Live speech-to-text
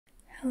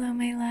Hello,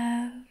 my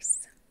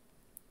loves.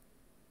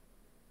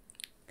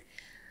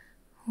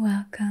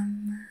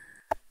 Welcome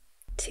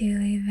to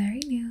a very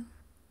new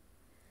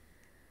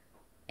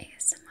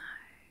ASMR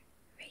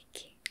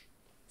Reiki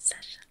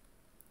session.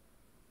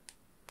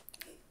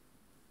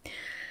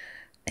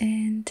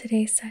 In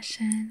today's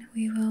session,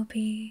 we will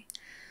be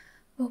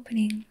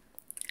opening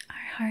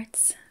our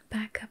hearts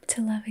back up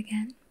to love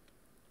again.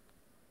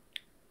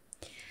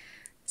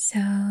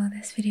 So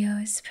this video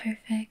is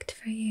perfect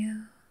for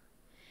you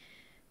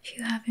if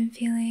you have been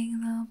feeling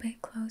a little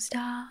bit closed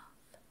off.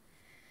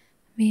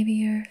 Maybe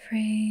you're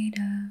afraid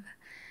of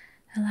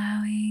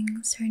allowing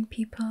certain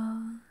people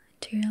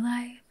into your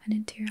life and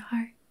into your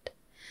heart,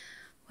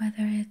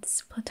 whether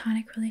it's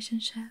platonic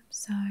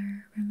relationships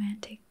or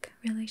romantic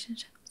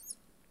relationships.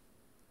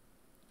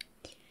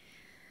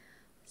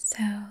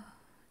 So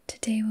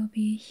today will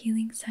be a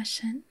healing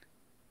session.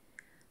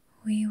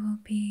 We will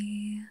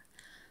be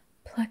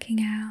plucking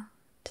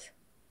out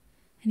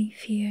any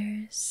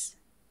fears,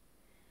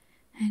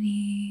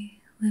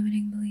 any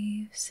limiting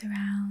beliefs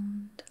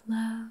around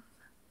love,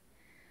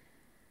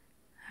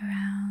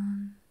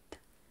 around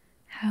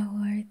how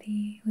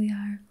worthy we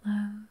are of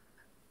love.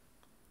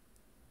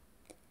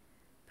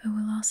 But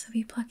we'll also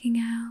be plucking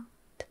out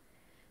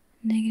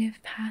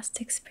negative past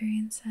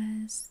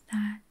experiences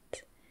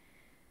that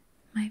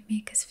might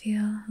make us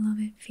feel a little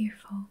bit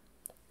fearful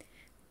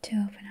to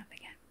open up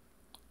again.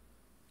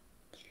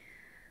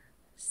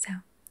 So,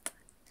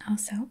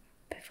 also,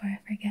 before I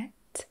forget,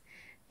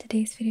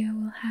 today's video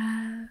will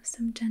have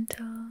some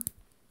gentle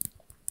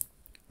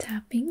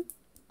tapping.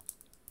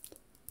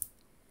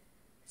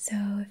 So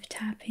if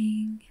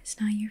tapping is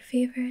not your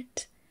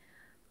favorite,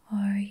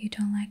 or you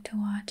don't like to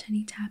watch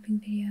any tapping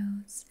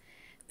videos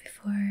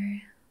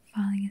before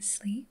falling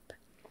asleep,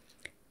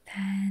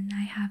 then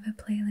I have a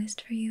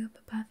playlist for you up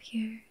above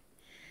here.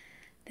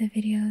 The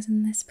videos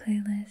in this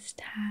playlist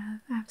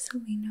have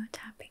absolutely no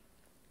tapping,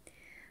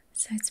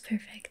 so it's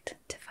perfect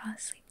to fall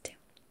asleep to.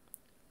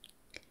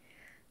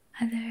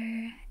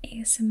 Other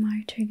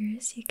ASMR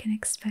triggers you can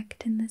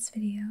expect in this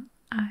video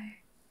are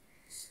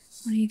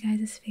one of you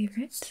guys'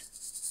 favorite,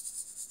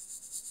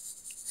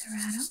 the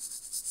rattle.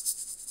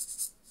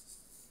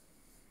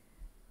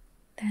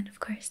 Then of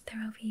course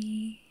there will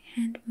be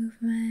hand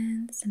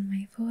movements and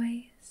my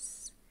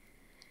voice,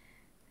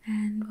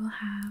 and we'll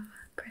have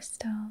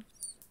crystals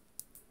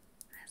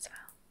as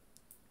well.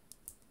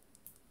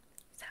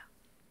 So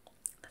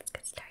let's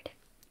get started.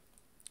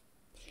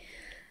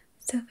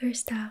 So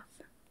first off,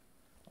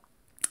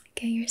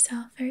 get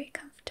yourself very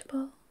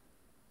comfortable.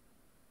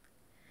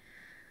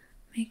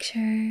 Make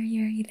sure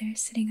you're either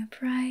sitting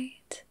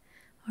upright,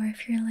 or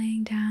if you're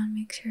laying down,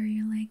 make sure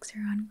your legs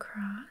are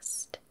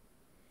uncrossed.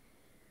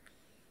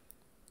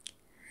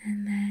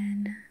 And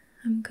then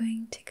I'm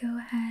going to go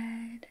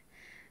ahead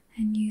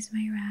and use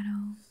my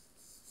rattle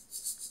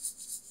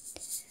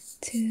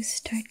to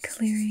start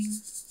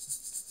clearing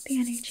the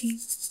energy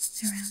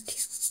around you.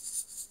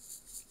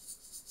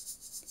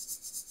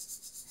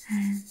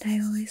 And I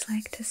always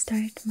like to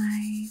start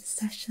my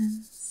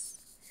sessions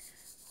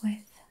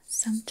with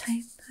some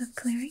type of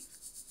clearing,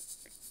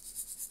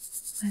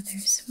 whether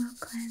smoke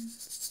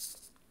cleanse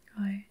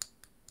or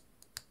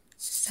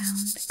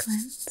sound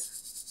cleanse,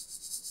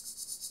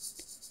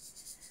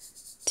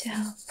 to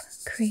help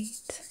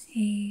create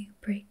a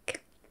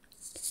break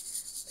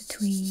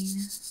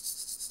between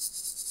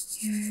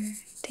your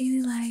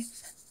daily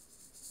life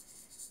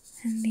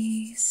and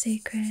the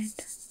sacred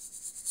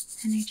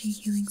energy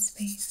healing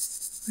space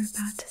we're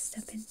about to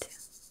step into.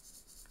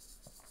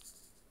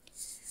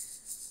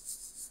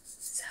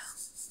 So,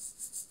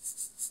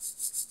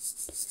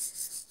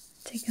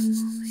 take a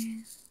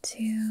moment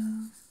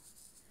to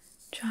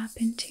drop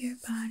into your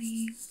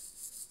body,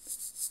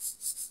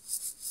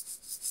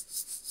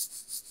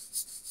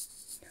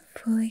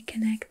 fully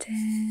connect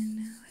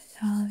in with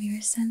all of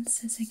your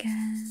senses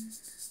again.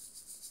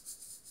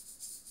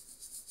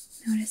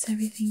 Notice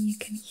everything you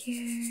can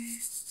hear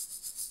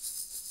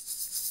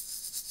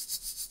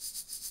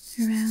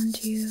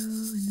around you,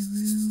 in the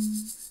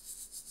room,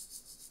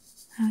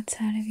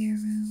 outside of your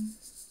room.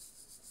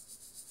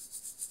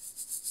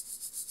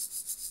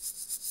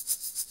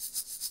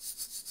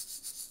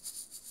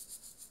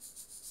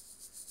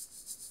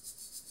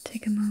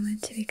 Take a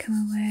moment to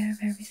become aware of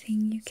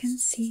everything you can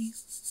see.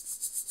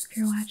 If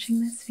you're watching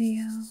this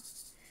video,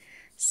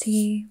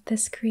 see the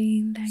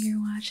screen that you're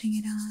watching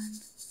it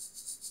on,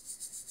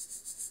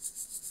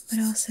 but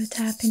also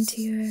tap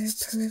into your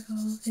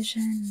peripheral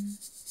vision.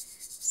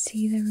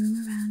 See the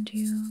room around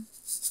you.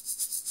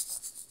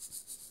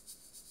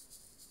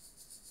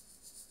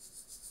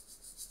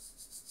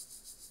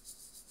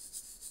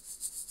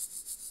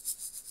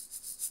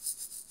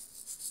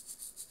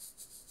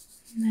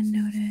 And then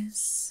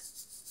notice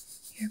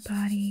your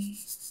body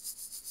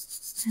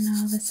and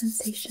all the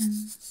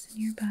sensations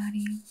in your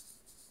body.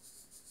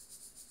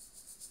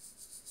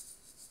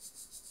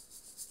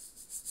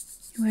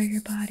 Where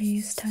your body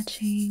is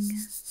touching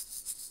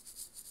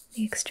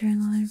the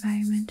external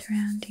environment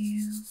around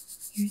you,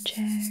 your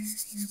chair,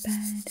 your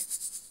bed.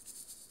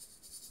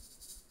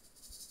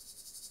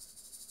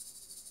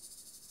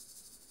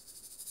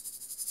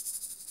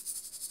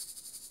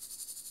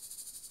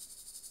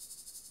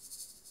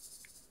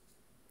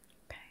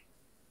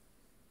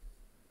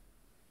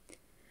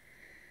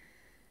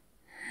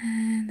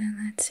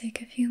 Let's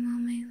take a few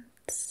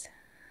moments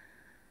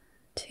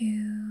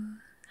to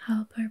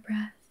help our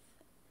breath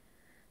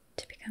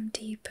to become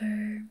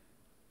deeper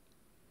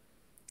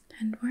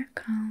and more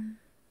calm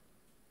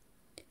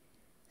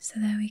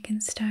so that we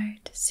can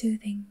start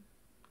soothing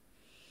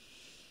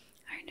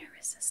our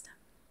nervous system.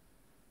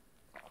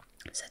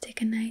 So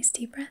take a nice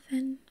deep breath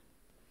in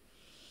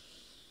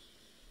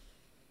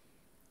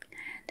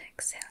and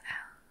exhale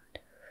out.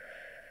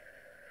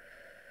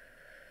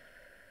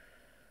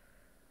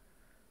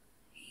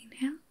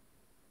 Inhale.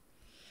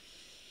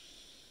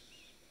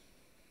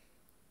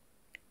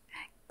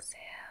 Exhale.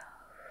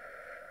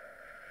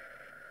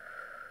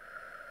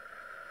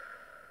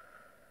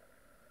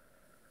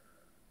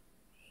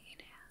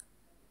 Inhale.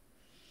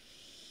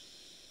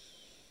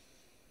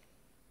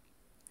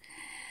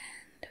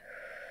 And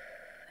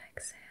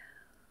exhale.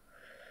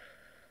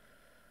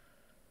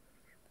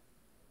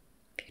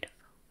 Beautiful.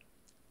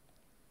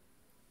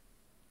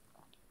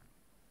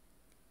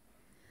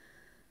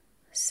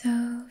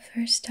 So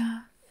first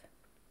off,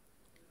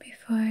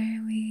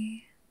 before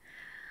we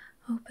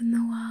open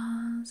the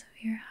walls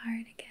of your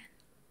heart again,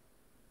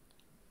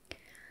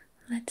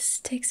 let's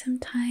take some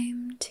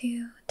time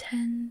to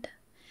tend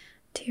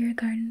to your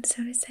garden,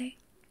 so to say,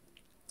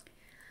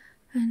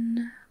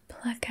 and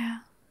pluck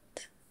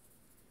out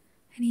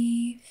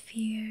any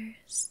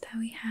fears that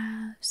we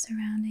have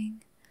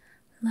surrounding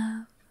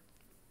love,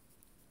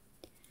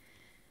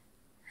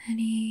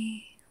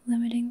 any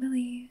limiting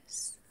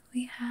beliefs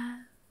we have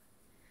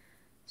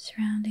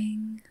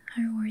surrounding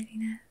our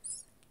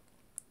worthiness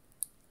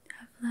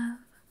of love,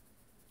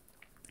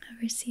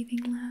 of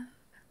receiving love.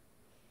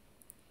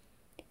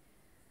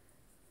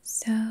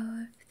 So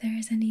if there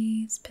is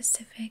any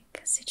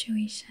specific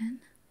situation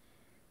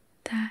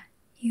that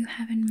you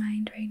have in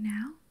mind right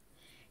now,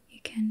 you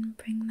can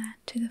bring that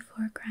to the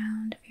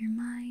foreground of your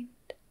mind,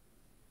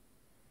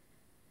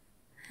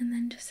 and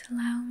then just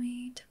allow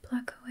me to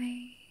pluck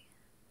away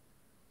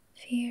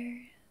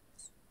fears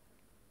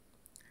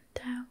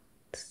and doubts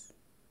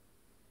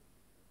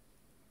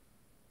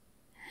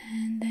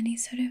and any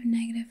sort of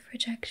negative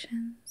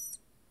projections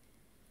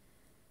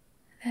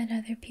that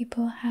other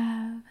people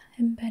have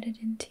embedded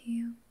into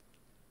you.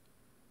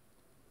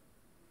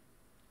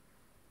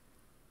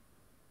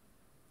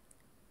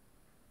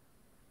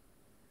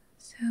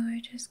 So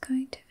we're just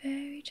going to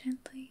very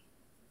gently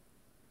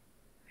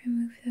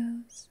remove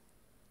those.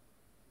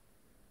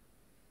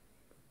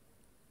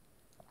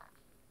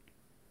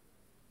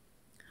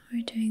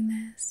 We're doing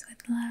this with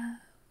love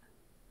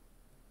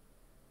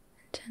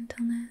and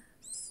gentleness.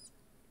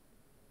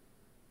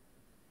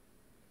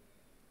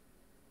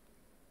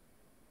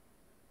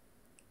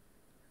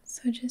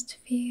 So just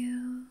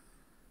feel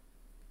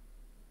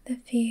the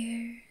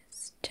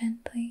fears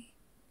gently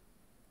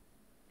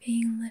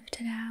being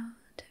lifted out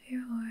of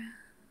your aura,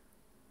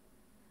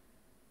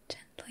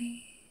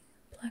 gently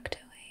plucked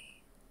away.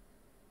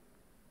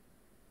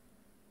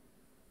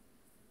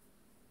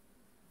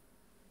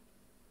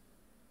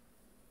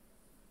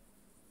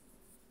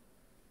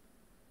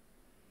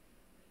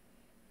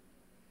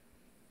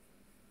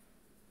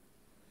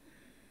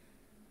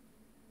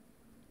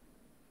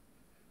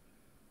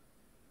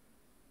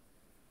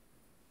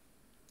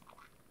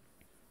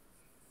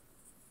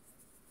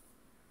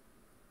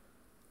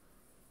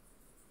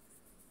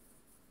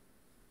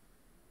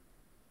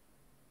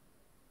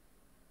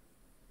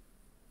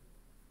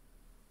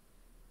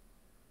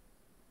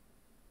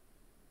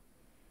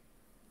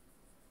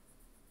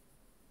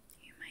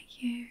 You might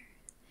hear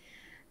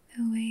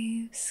the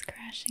waves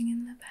crashing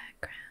in the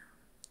background.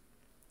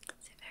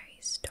 It's a very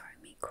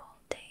stormy, cold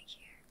day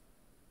here.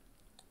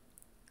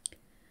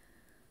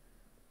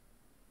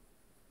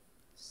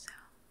 So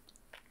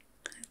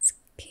let's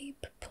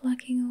keep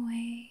plucking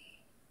away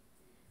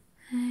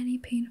any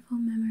painful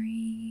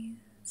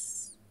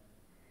memories,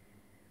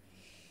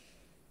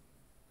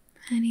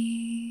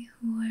 any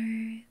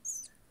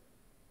words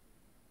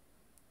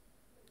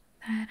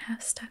that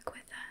have stuck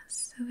with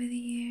us over the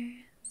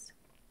years.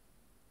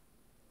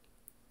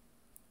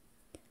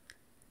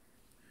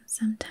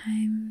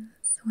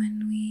 Sometimes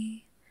when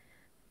we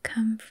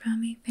come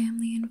from a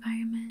family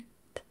environment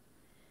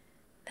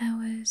that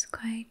was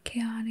quite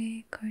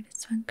chaotic or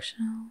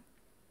dysfunctional,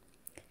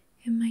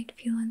 it might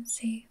feel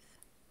unsafe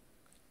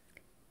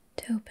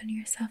to open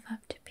yourself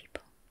up to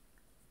people,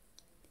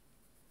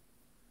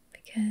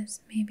 because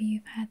maybe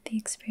you've had the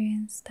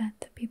experience that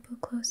the people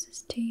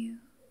closest to you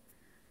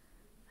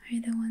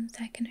are the ones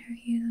that can hurt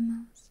you the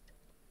most.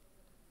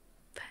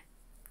 But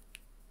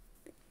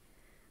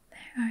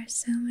there are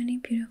so many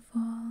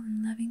beautiful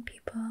and loving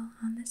people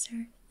on this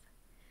earth,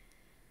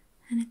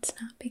 and it's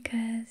not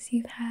because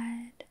you've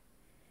had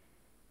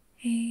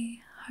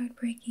a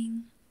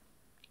heartbreaking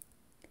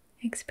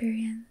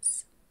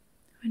experience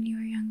when you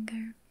were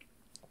younger,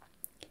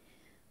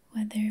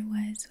 whether it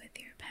was with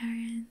your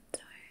parents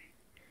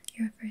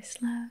or your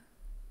first love,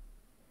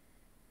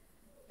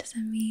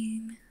 doesn't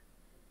mean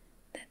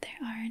that there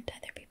aren't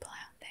other people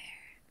out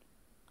there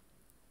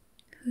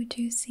who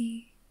do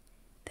see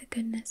the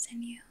goodness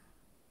in you,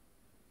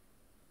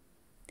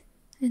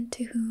 and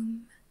to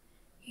whom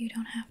you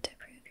don't have to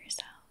prove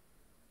yourself,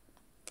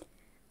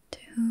 to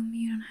whom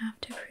you don't have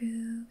to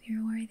prove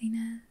your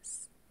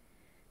worthiness,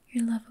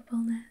 your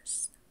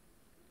lovableness,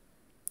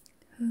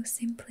 who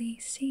simply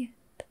see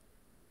it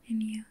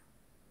in you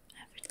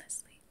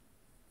effortlessly.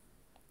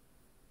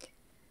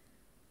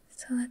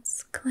 So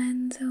let's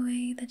cleanse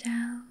away the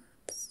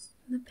doubts,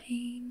 the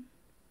pain,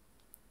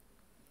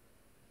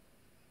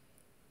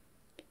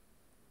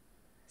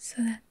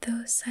 so that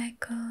those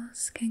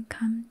cycles can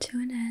come to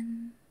an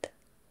end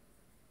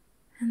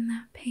and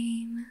that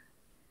pain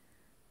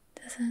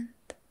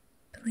doesn't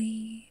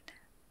bleed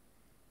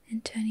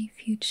into any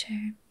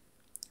future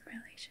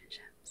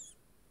relationships.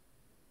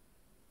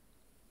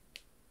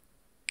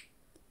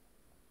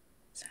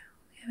 So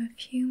we have a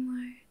few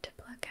more to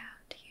pluck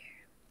out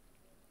here.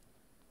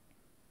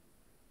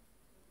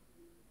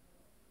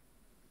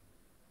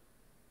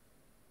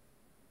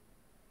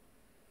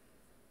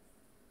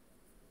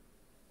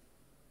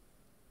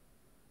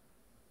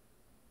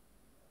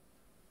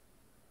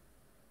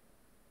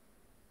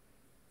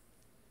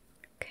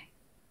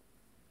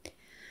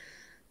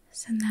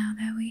 So now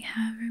that we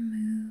have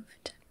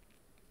removed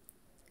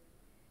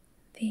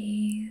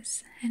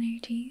these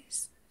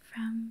energies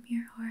from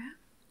your aura,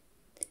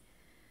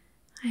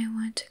 I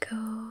want to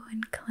go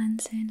and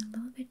cleanse in a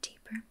little bit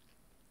deeper.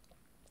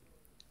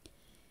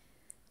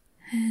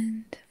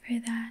 And for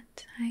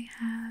that, I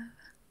have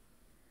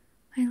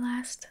my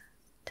last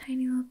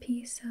tiny little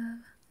piece of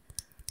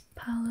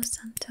Palo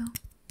Santo.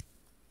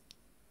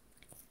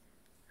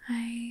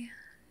 I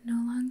no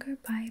longer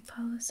buy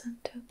Palo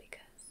Santo because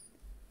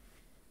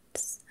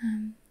it's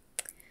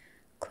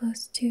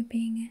close to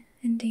being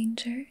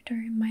endangered, or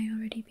it might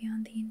already be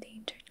on the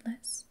endangered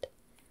list.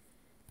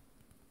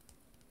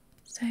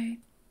 So I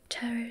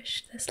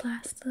cherish this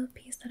last little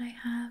piece that I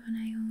have, and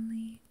I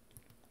only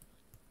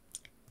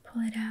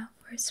pull it out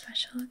for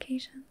special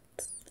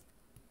occasions.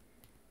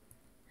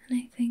 And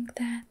I think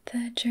that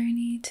the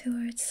journey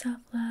towards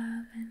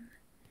self-love and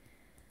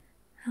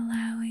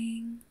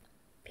allowing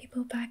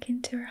people back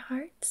into our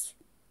hearts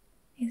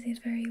is a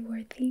very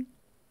worthy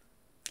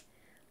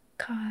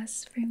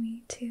cause for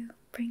me to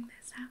bring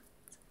this out.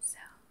 So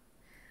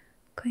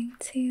I'm going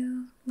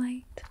to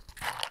light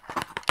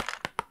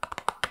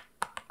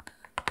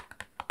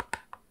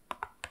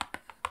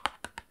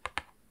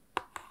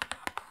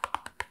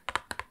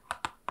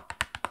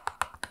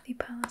the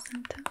Palo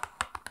Santo.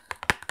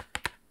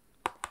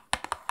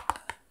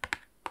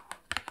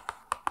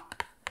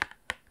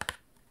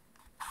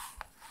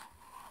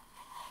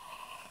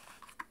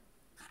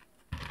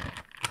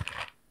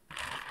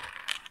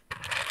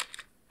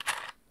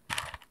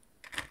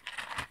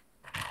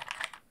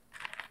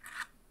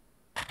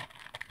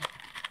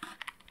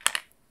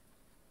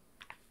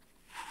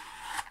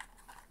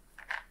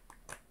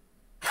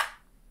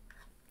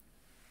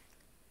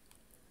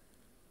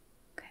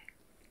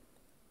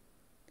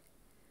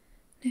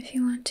 If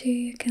you want to,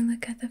 you can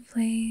look at the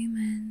flame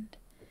and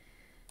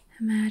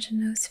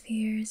imagine those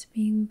fears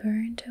being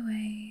burned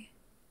away.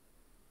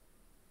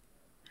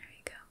 There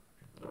you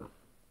go.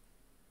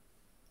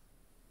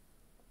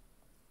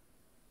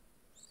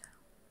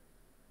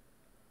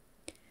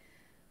 So,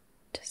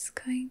 just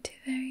going to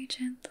very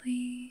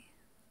gently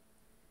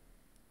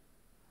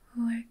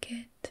work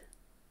it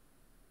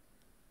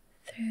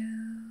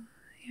through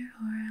your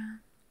aura.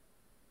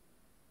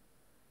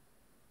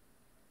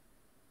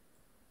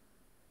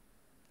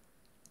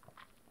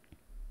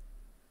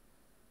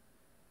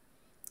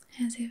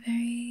 Has a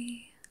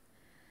very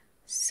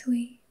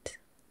sweet,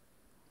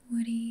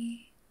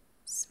 woody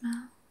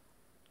smell.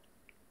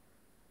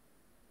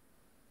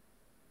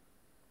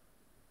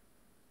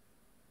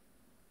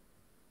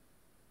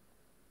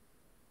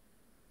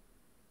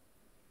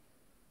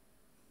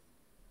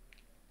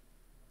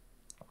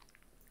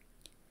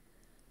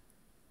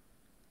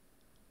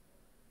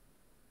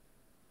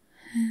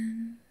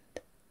 And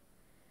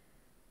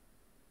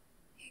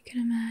you can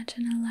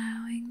imagine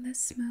allowing the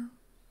smoke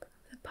of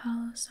the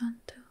Palo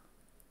Santo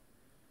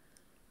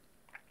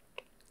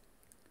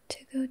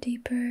to go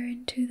deeper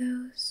into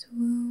those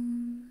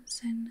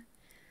wounds and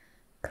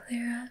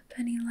clear up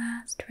any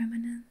last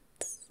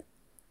remnants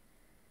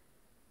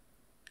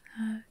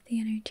of the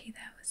energy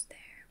that was there.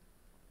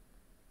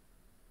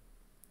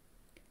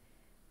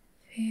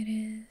 If it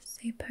is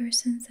a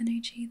person's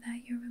energy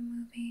that you're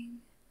removing,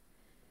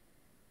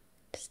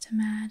 just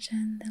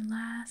imagine the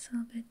last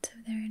little bits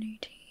of their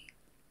energy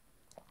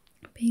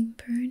being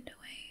burned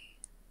away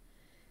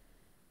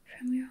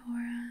from your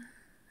aura,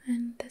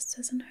 and this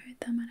doesn't hurt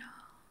them at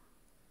all.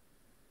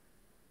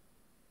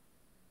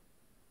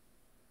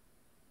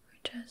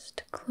 We're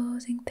just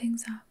closing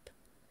things up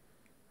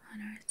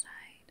on our side.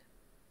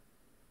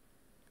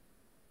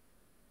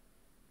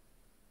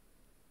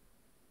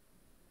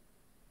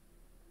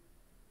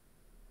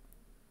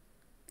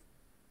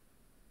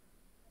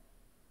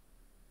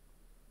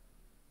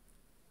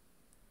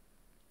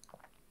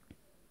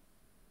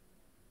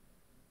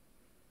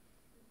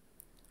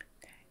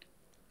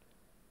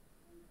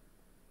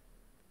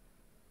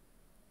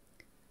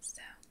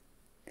 So,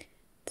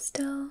 it's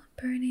still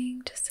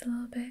burning just a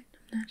little bit.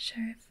 Not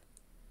sure if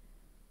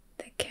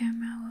the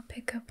camera will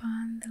pick up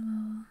on the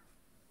little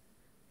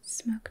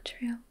smoke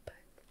trail,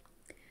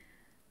 but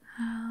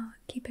I'll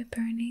keep it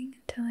burning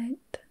until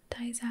it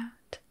dies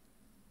out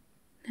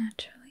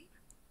naturally.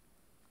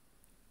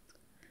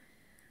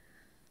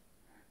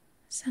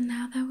 So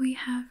now that we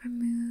have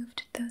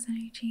removed those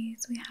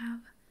energies, we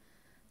have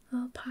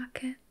little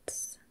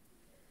pockets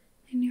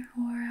in your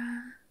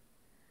aura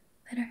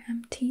that are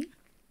empty.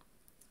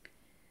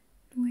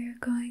 We're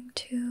going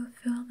to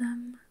fill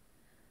them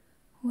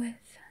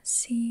with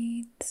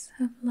seeds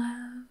of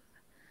love,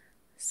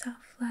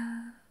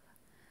 self-love,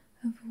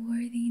 of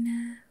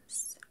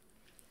worthiness.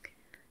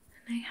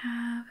 And I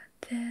have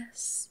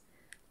this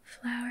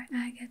flower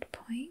agate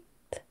point,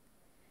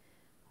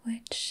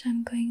 which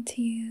I'm going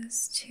to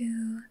use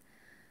to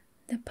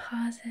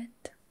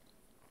deposit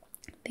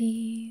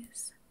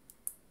these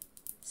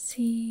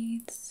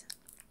seeds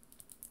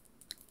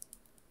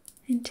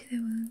into the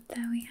wound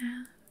that we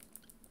have.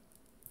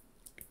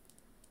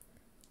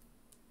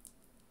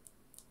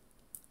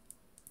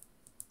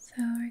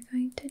 So we're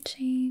going to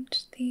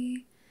change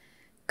the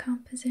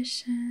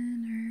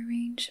composition or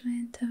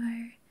arrangement of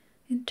our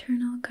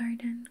internal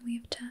garden.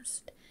 We've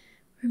just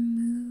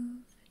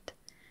removed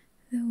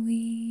the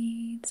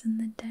weeds and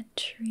the dead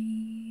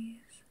trees.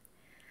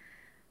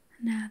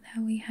 Now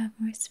that we have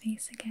more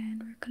space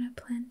again, we're going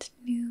to plant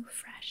new,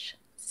 fresh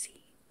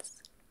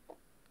seeds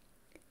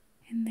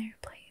in their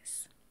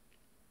place.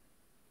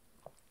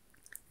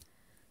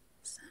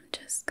 So I'm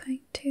just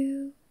going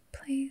to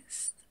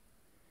place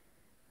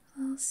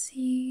little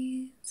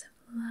seeds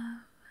of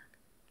love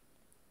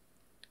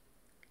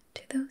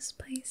to those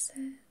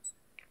places.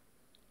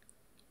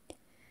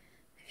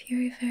 If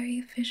you're a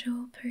very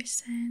visual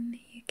person,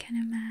 you can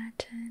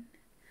imagine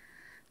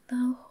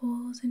little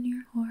holes in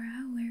your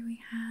aura where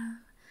we have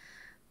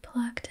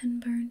plucked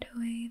and burned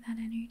away that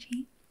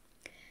energy,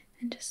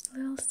 and just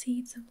little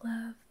seeds of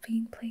love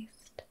being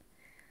placed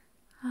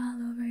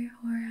all over your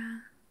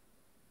aura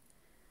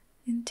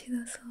into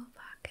those little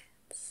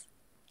pockets.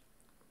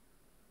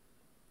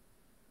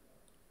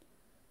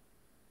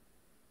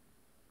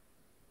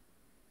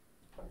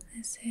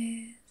 This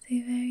is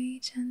a very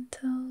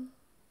gentle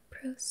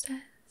process.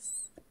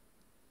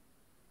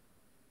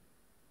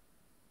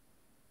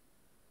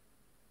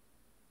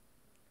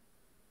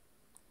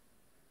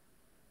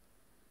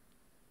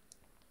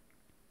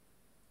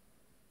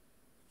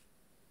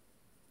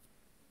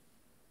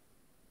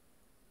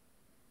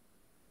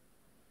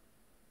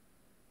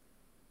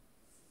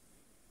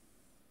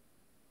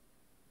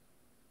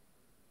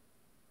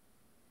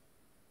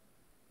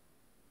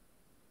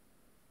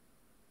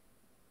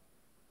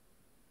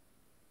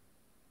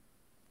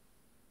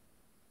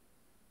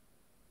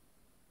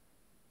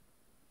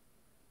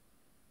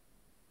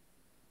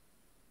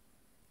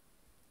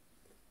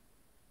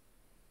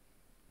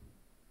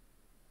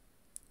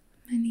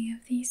 Many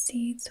of these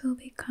seeds will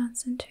be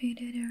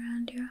concentrated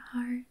around your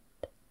heart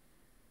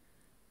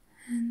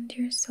and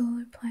your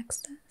solar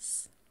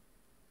plexus,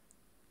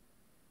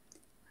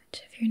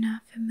 which, if you're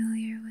not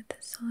familiar with the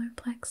solar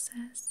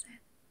plexus,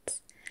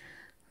 it's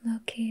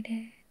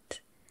located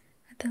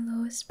at the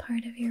lowest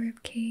part of your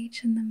rib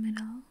cage in the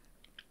middle,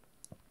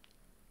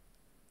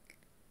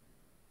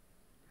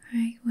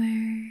 right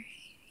where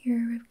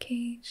your rib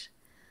cage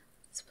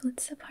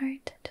splits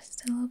apart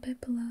just a little bit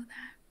below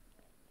that.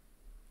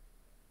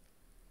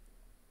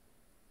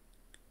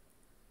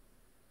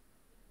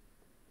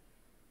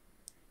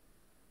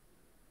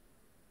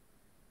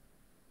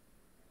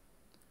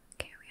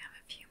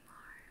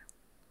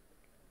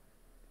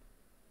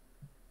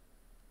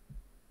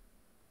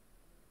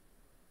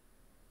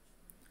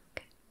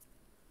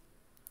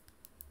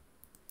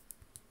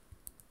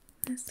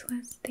 This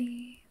was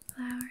the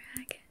flower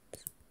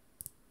agate.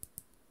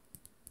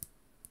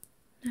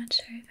 Not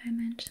sure if I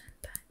mentioned,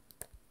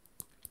 but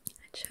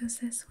I chose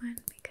this one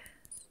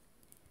because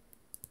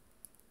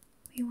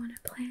we want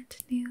to plant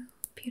new,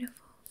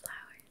 beautiful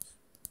flowers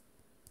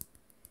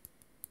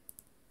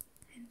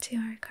into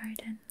our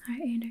garden, our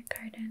inner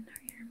garden,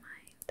 our inner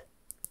mind.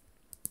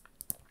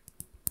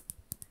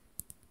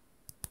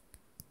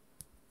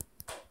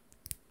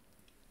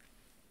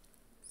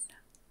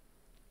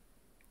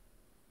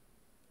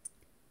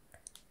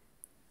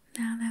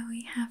 Now that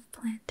we have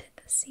planted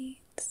the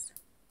seeds,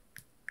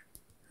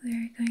 we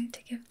are going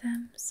to give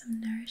them some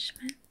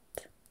nourishment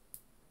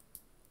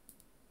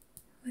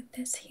with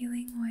this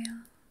healing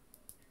oil.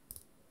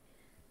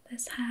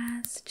 This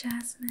has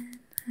jasmine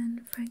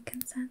and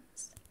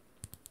frankincense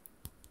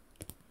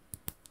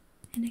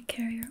in a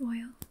carrier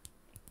oil.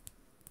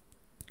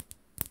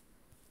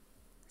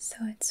 So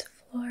it's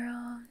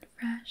floral and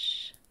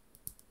fresh,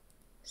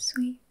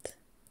 sweet.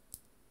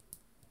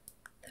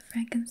 The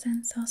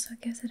frankincense also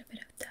gives it a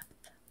bit of depth.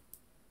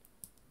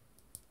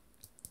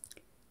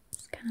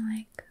 It's kind of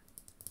like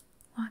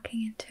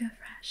walking into a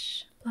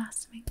fresh,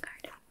 blossoming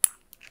garden.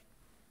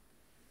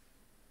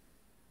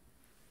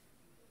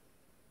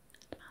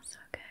 It smells so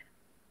good.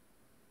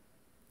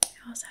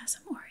 It also has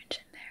some orange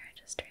in there, I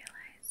just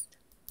realized.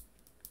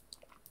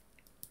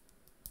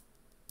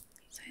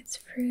 So it's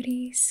fruity.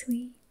 fruity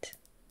sweet.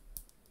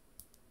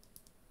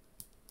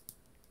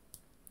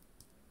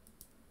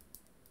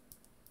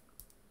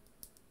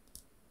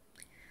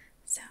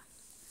 So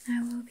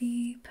I will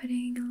be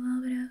putting a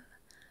little bit of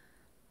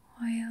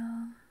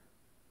oil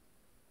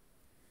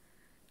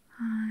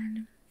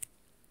on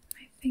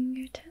my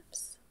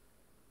fingertips.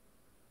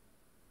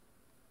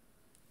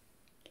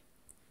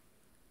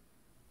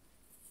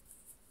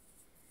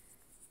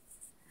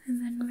 And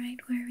then right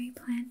where we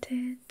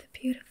planted the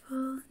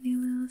beautiful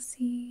new little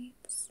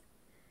seeds,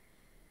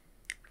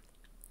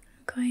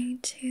 I'm going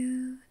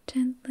to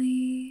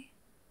gently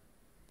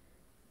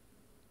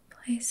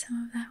place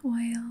some of that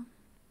oil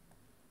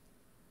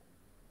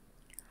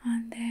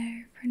on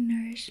there for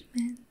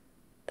nourishment.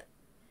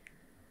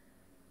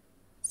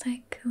 It's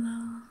like a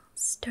little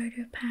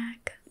starter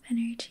pack of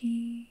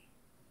energy,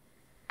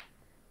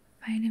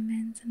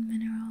 vitamins and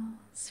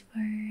minerals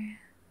for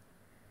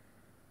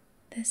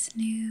this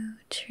new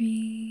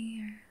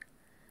tree or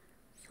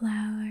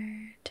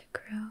flower to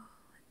grow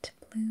and to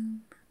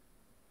bloom.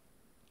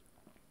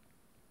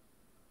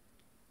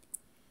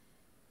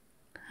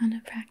 On a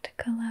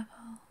practical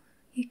level,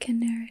 you can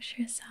nourish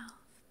yourself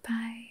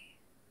by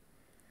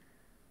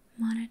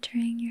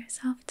monitoring your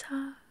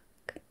self-talk,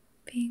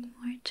 being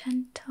more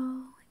gentle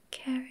and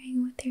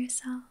caring with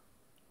yourself,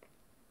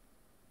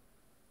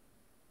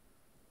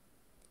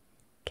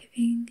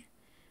 giving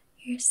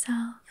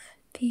yourself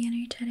the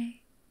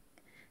energetic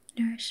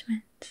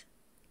nourishment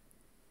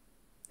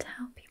to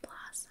help you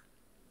blossom.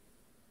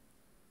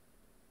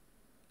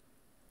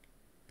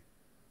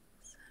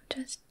 So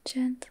I'm just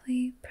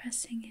gently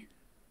pressing in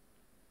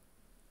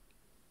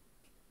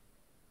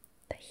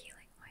the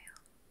healing oil.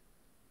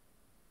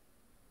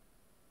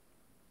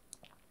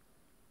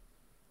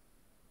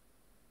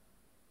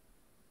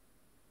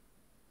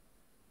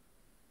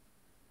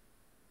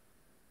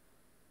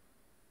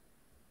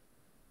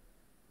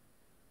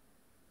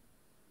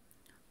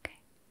 Okay.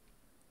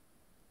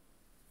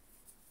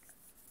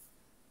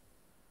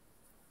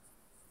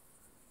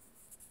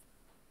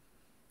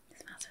 It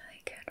smells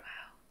really good, wow.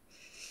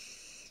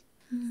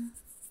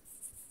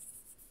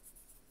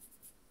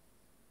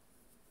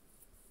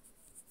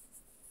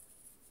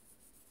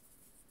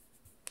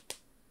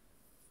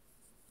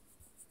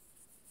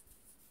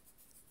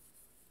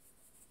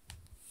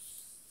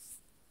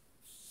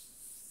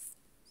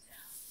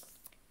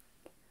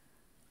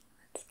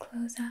 Let's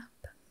close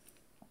up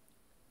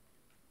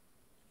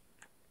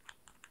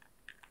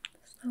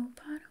this little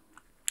bottle.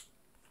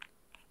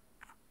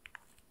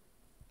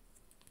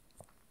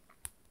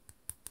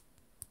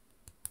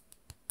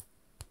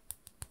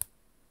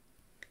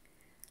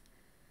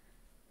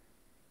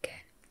 Good.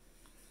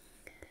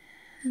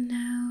 And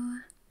now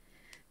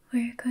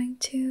we're going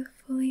to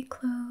fully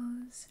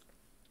close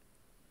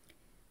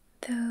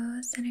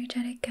those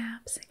energetic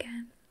gaps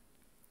again.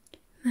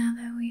 Now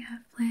that we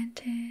have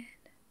planted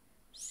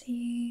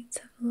seeds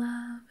of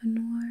love and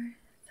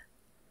worth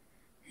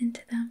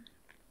into them,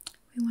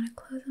 we want to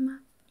close them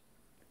up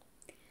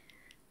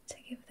to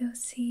give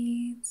those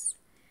seeds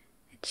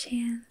a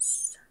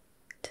chance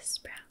to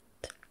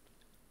sprout.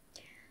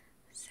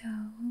 So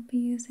we'll be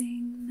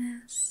using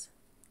this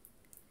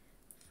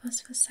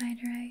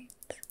phosphosiderite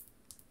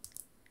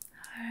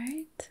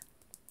heart.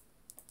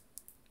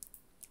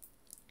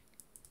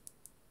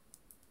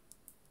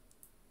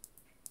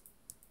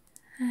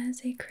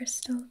 As a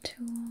crystal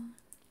tool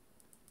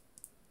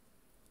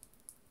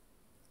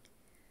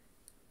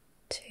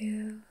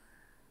to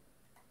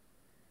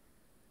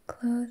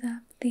close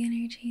up the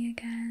energy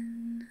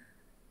again,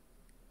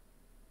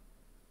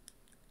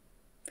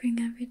 bring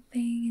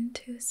everything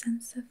into a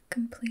sense of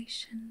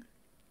completion.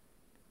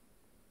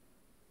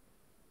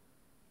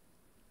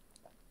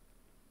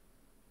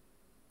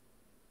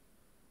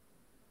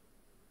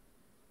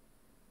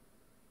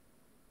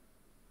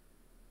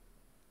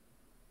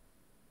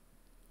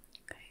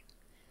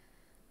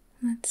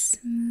 Let's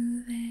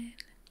smooth it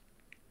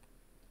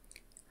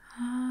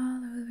all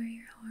over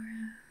your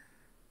aura,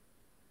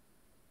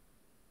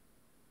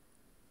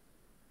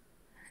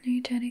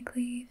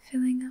 energetically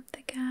filling up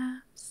the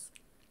gaps,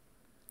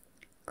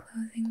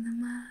 closing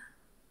them up.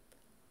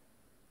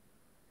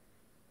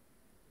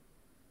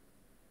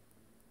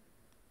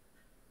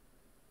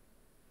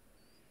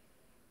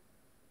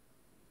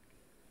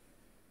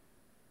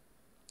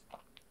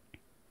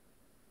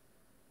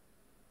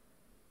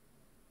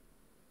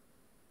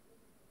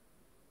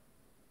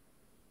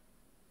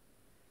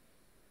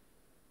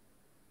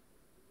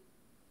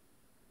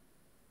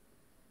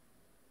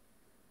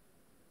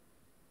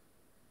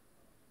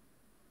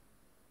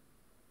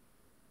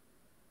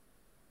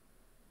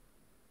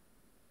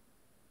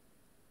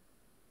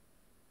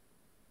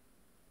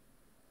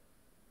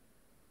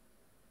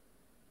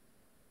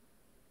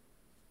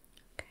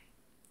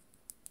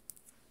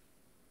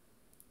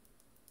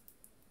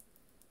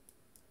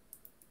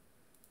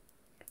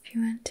 If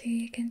you want to,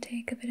 you can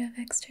take a bit of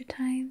extra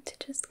time to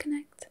just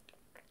connect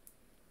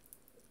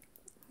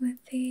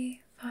with the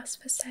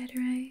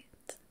phosphosiderite.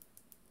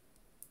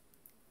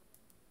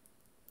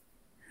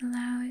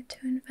 Allow it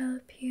to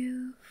envelop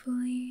you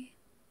fully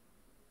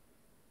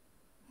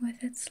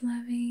with its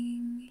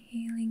loving,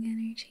 healing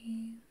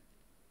energy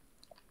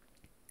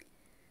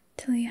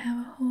till you have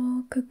a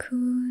whole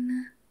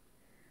cocoon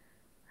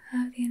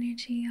of the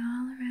energy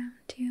all around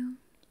you.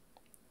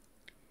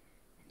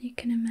 And you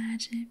can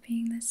imagine it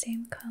being the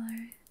same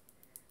color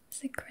as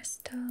the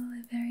crystal,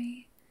 a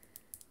very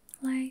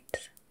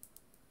light,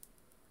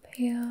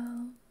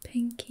 pale,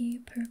 pinky,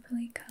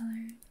 purpley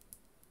color.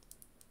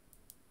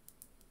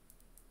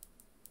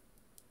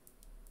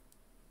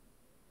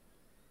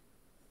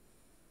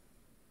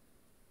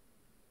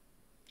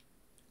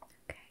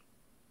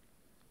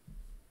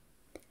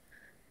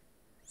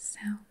 So,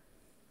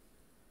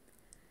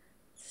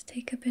 let's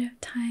take a bit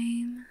of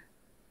time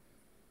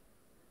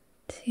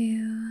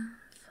to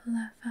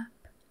fluff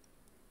up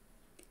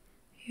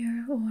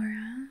your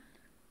aura,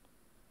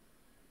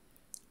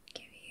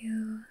 give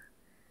you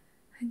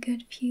a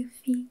good few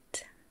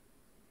feet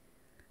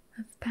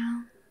of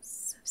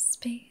bounce, of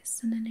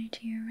space and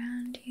energy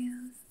around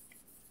you.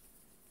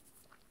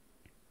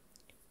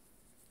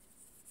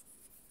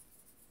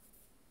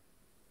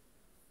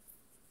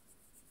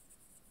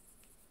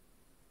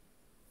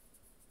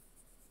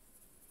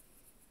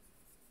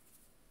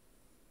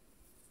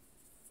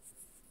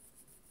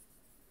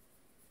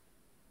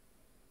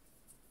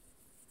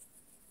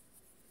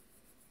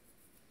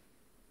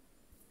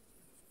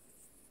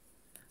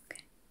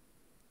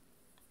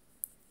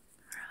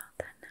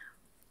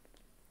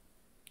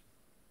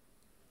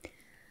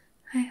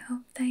 I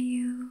hope that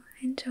you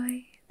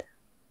enjoyed.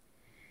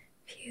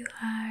 If you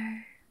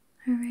are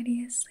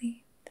already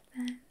asleep,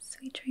 then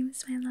sweet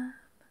dreams, my love.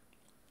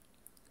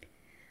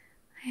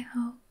 I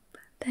hope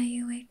that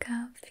you wake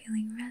up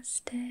feeling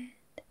rested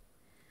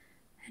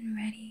and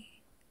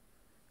ready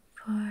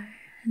for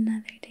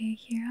another day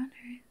here on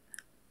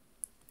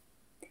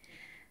earth.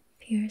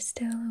 If you're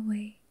still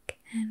awake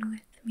and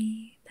with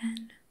me,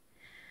 then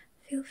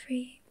feel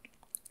free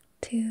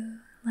to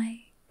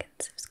like,